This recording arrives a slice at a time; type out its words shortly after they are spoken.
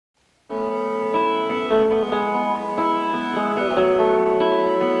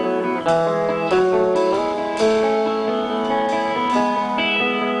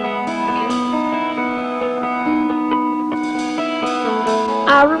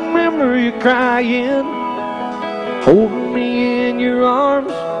you crying, holding me in your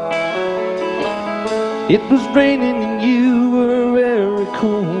arms. It was raining and you were very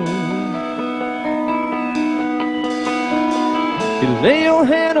cool. You lay your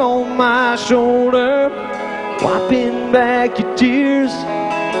hand on my shoulder, wiping back your tears.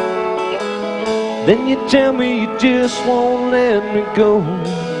 Then you tell me you just won't let me go.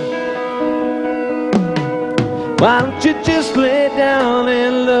 Why don't you just lay down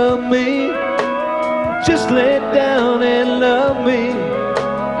and love me? Just lay down and love me.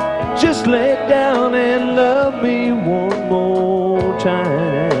 Just lay down and love me one more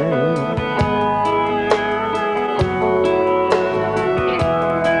time.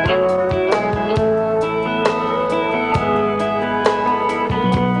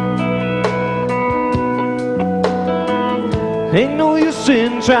 Ain't no use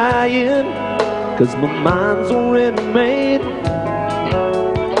in trying, 'cause my mind's already made.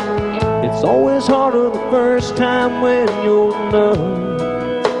 It's always harder the first time when you're numb.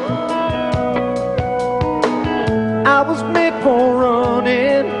 I was made for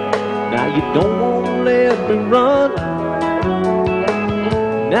running, now you don't want to let me run.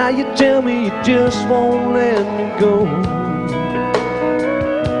 Now you tell me you just won't let me go.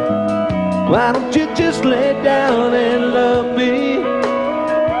 Why don't you just lay down and love me?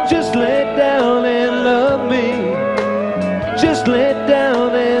 Just lay down and love me. Just lay down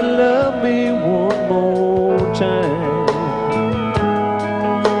and love me one more time.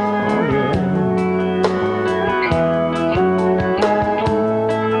 Oh yeah.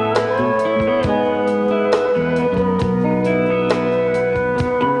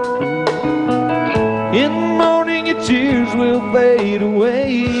 In the morning your tears will fade away.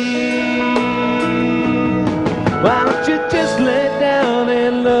 Why don't you just lay down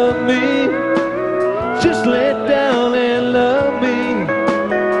and love me? Just lay down and love me.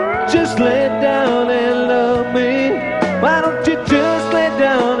 Just lay down and love me. Why don't you just lay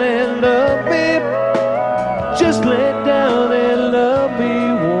down and love me? Just lay down and love me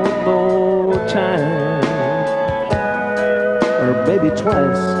one more time. Or maybe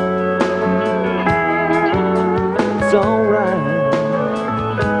twice. It's all